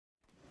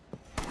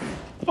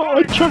Oh,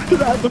 I chucked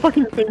it at the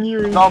fucking thing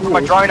you. No,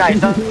 my drone ace.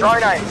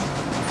 Drone ace.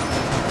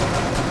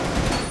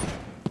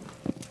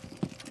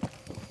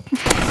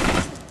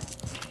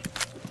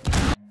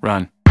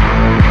 Run.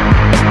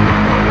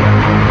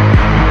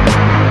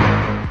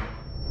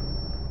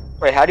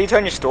 Wait, how do you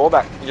turn your score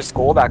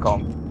back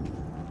on?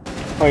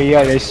 Oh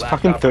yeah, there's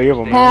fucking 3 of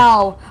them.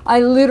 How?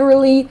 I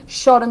literally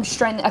shot him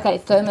straight in the— okay,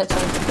 thermite.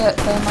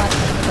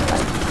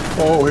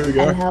 Oh, here we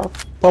go. And hell.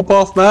 Pop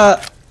off,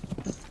 Matt.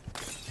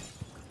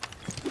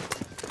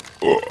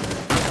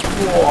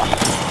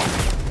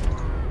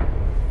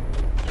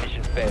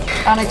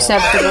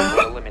 Unacceptable.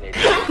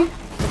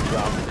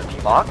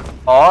 Fuck.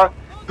 Oh,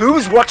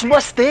 who's watching my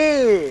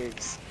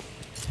stairs?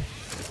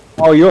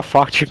 Oh, you're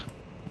fucked.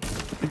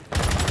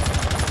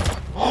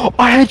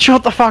 I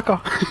headshot the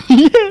fucker.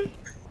 Yeah.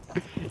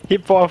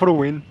 Hit 5 for the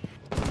win.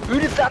 Who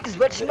the fuck is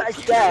watching my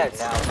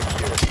stairs?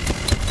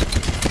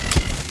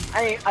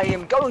 I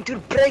am going to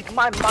break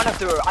my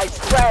monitor, I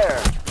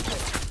swear.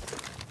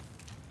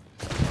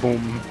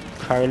 Boom.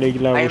 Pro League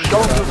level. I am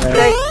going to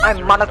break my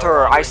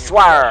monitor, I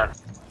swear.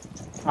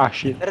 Ah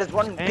shit. There is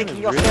one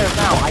picking your stairs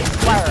now, I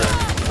swear.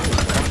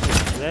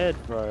 Dead,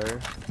 bro.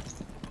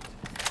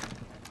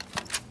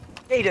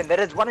 Aiden, there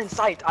is one in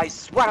sight, I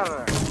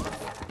swear.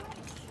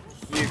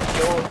 You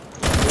killed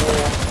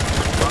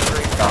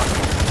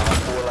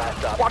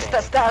Watch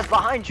the stairs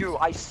behind you,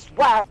 I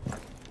swear.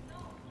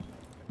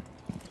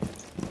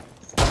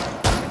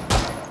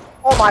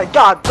 Oh my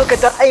god, look at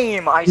the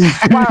aim, I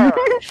swear.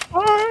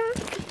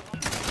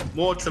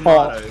 More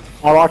tomato.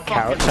 I like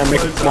carrots, they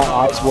make my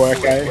eyes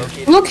work,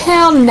 eh? Look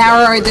how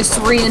narrow this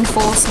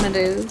reinforcement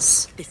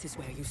is.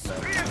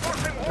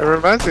 It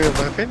reminds me of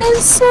my opinion.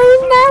 It's so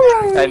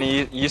narrow. And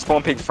you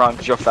spawn pig front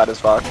because you're fat as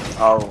fuck.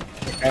 Oh.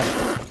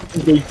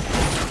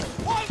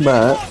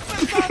 Matt.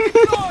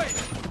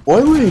 Why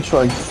were you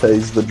trying to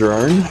phase the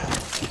drone?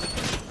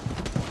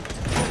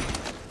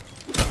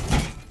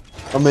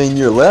 I mean,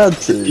 you're allowed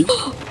to.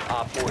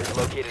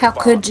 How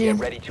could you?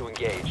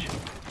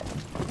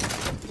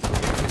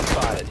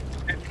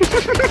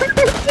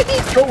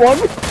 Got one.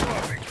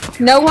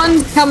 No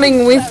one's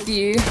coming with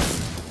you.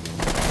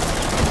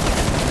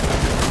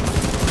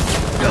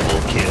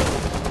 Double kill.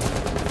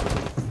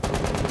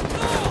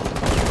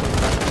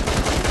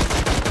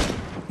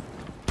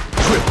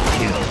 Triple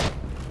kill.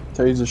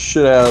 Tease the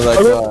shit out of that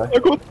guy. I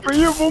got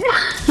 3 of them. I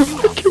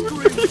killed 3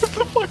 of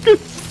the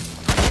fuckers.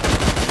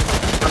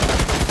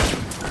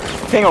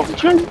 Hang on.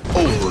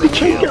 The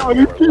chain got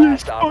OP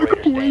as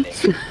fuck,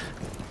 boys.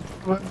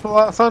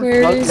 Last one?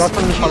 Where is Last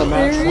one was on a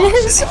There match. he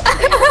is.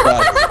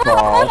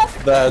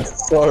 That's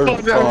so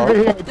far.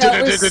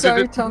 That was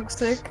so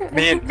toxic.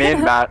 Me and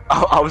Matt,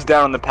 I was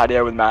down on the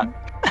patio with Matt.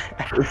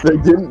 If they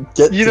didn't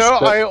get You to know,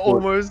 step I foot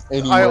almost.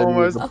 anywhere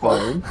near the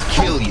plane.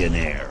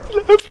 Killionaire.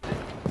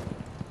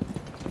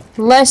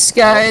 Let's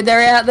go.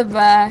 They're out the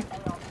back.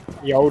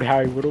 The old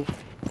Harry Woodall.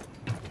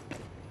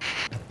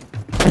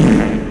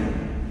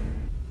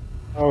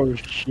 Oh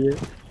shit.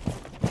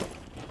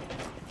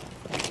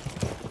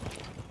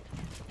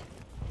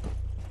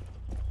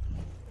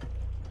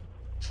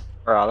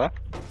 Where are they?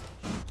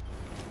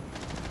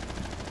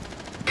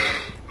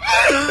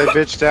 They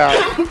bitched out.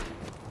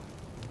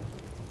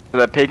 So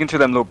they're peeking through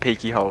them little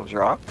peeky holes,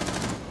 right?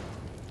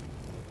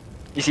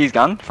 You see his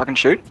gun? Fucking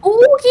shoot.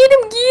 Oh, get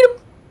him, get him.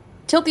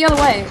 Tilt the other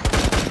way.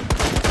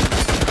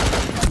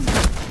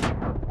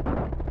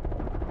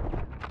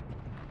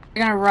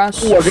 They're gonna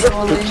rush. Oh, I got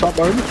surely. a top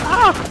moment.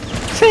 Ah!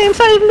 Sam,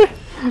 save me!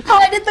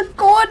 Hide in the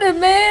corner,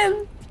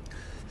 man.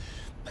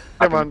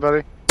 Come on,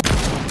 buddy.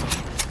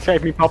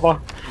 Save me,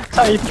 Papa.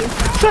 Save me.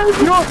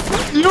 Save me.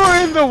 You're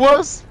in the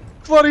worst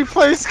bloody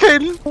place,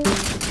 Caden.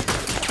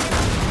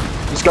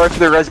 Just go for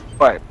the res.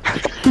 Wait.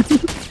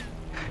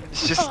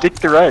 Just stick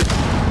the res.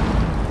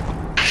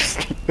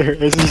 There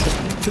it is.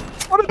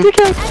 What a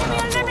dickhead! Enemy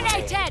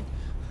eliminated!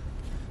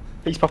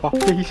 Please, Papa,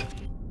 please.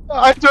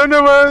 I don't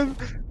know where.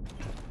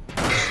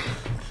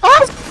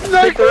 Ah,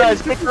 Stick the res,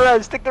 stick the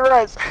res, stick the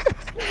res.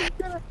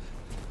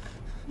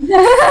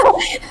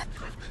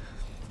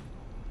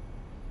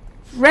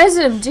 Res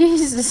him,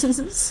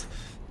 Jesus.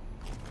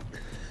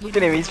 Look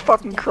at him, he's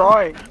fucking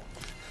crying.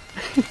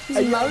 He's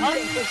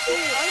emoting.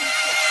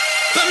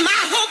 But my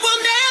hope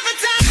will never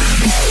die.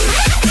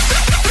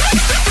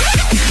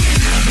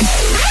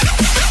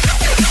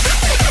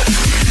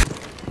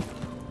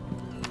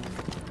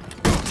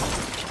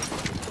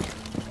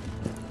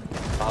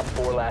 Op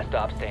 4 last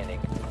stop standing.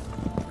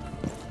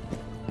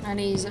 And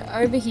he's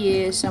over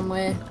here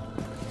somewhere.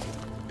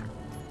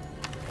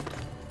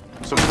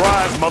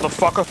 Surprise,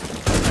 motherfucker.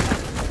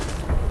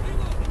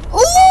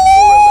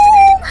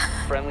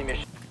 Ooh! Friendly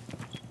mission.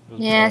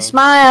 Yeah,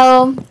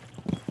 smile.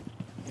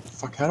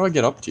 Fuck, how do I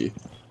get up to you?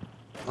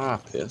 Ah,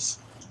 piss.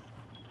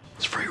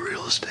 It's free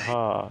real estate.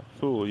 Ah,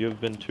 fool,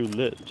 you've been too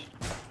lit.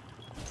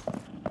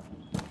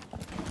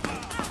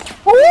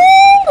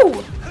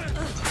 Ooh!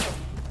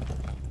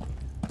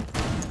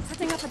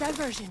 Setting up a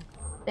diversion.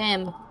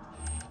 Damn.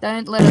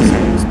 Don't let us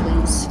lose,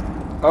 please.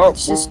 Oh,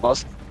 It's just-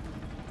 lost.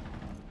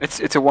 It's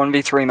a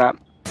 1v3 map.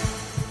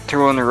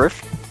 2 on the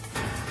roof.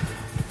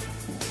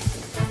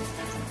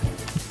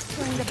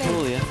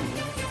 Oh yeah.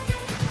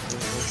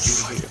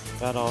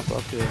 That off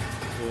up here.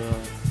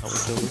 I'm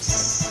kill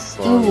this.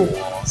 So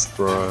lost,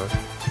 bro.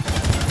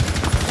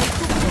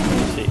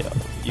 Yeah,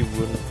 you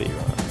wouldn't be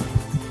right.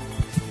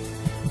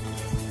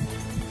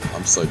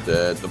 I'm so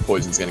dead. The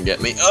poison's gonna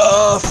get me.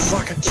 Oh,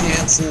 fuck, I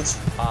cancelled.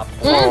 Op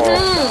 4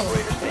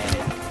 operator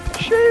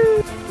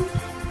standing.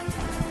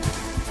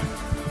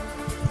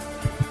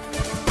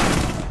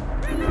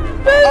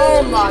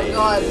 Oh my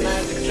god,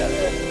 man.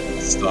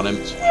 Stun him.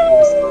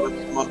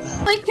 Come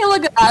on. Like kill a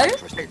guy.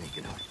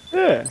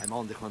 Yeah. I'm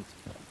on the hunt.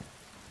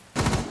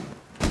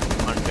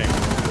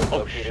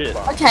 Oh shit.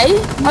 Okay,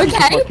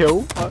 okay.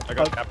 Kill. I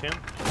got capped him.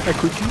 I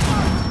could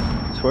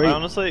you. Sweet. I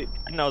honestly,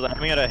 I was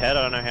aiming at her head.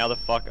 I don't know how the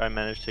fuck I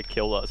managed to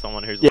kill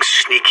someone who's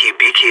Sneaky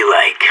beaky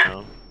like. like.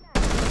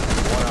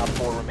 One Op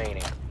 4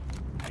 remaining.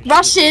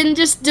 Rush in,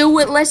 just do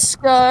it, let's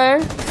go.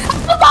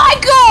 Oh my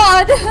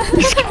god!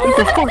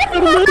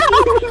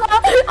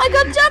 I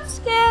got jump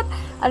scared.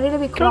 I need to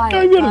be quiet,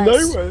 Can't get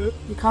guys. nowhere.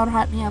 You can't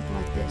hype me up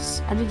like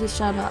this. I need to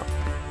shut up.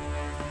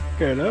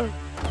 Okay, no.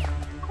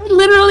 I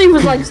literally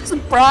was like,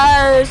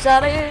 surprise,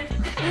 out of here.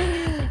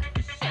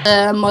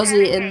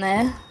 Mozzie in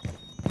there.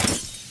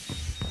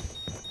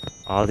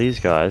 Are these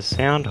guys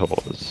sound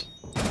whores?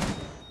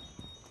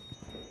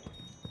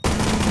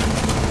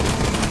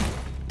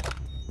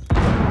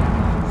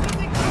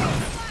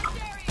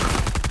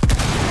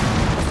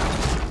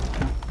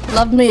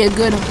 Love me a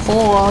good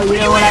whore, you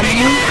know what I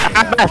mean?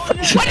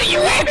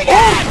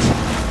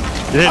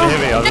 You didn't hit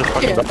me, I was just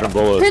fucking dropping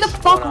bullets. Who the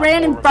fuck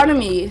ran in front of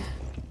me?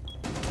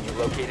 You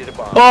located a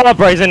bomb. Oh,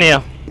 Bray's in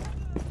here!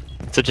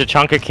 Such a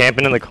chunk of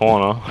camping in the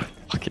corner.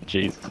 Fucking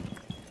jeez.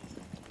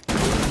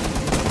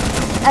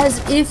 As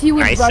if he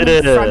was Nice. running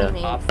in front of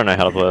me. I don't know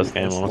how to play this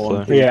game,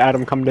 honestly. Yeah,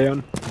 Adam, come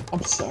down.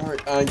 I'm sorry.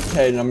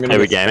 Okay, I'm gonna. Hey,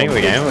 we're get gaming, spawn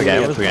we're gaming, we're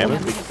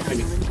gaming, peeked. we're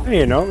gaming. Hey,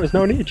 you know, there's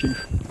no one here, Chief.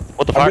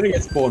 What the I'm fuck? gonna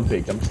get spawn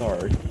peaked. I'm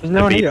sorry. There's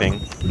no one here.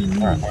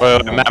 Beeping.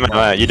 Alright. Wait,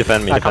 Matt, you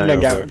defend me, Nah, come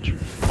defend me. down, real Garage.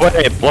 quick.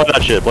 Wait, blow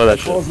that shit, blow that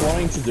That's what I shit. was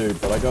wanting to do,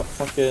 but I got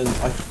fucking.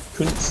 I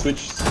couldn't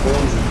switch spawns.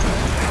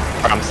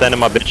 Alright, I'm sending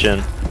my bitch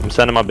in. I'm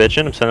sending my bitch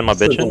in, I'm sending my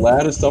So bitch the in.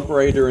 loudest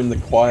operator and the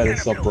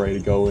quietest operator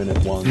go in at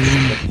once.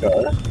 Let's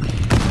go.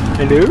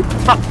 Hello?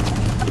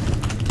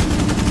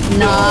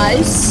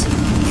 Nice.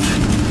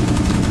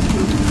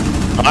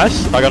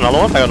 Nice, I got another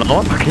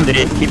one, Fucking D,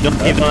 keep doing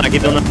that,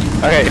 keep doing that.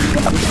 Okay,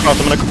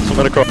 I'm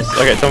gonna cross.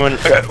 Okay, someone.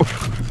 Okay.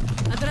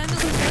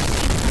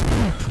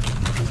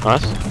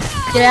 Nice.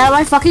 Get out of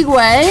my fucking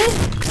way.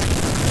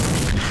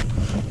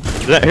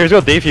 Who's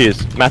got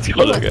defuse? Matt's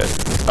got it, okay.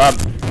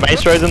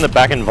 Maestro's in the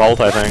back in Vault,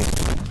 I think.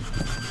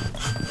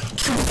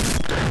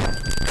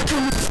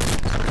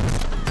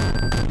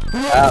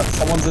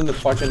 Someone's in the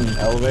fucking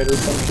elevator or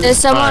something. There's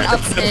someone Alright.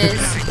 upstairs.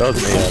 That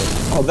was me.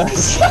 Oh,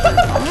 that's.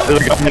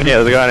 There's a guy in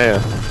here,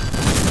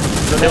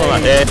 Kill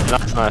him, yeah,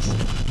 nice.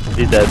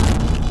 He's dead.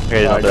 Okay,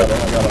 he's I not got dead.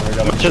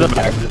 him. Much in the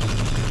back.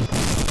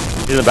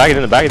 He's in the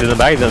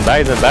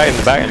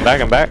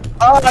back.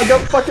 Oh, I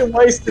got fucking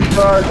wasted,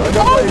 bro. I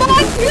got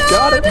wasted.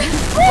 Got it.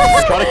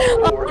 Try to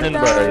kill him,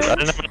 bro. I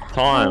didn't have enough Oh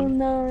time.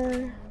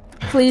 no.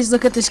 Please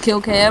look at this kill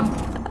cam.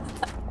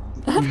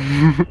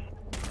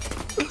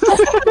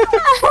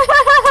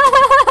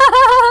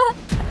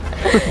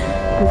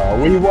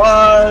 We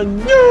won!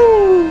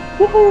 Woo!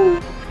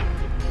 Woohoo!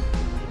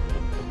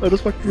 I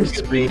just fucking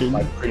speeding.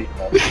 Like pretty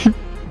much.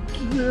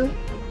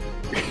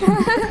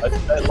 I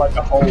spent like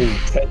a whole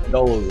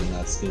 $10 in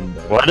that skin,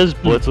 though. Why does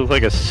Blitz look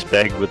like a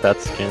speg with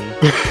that skin?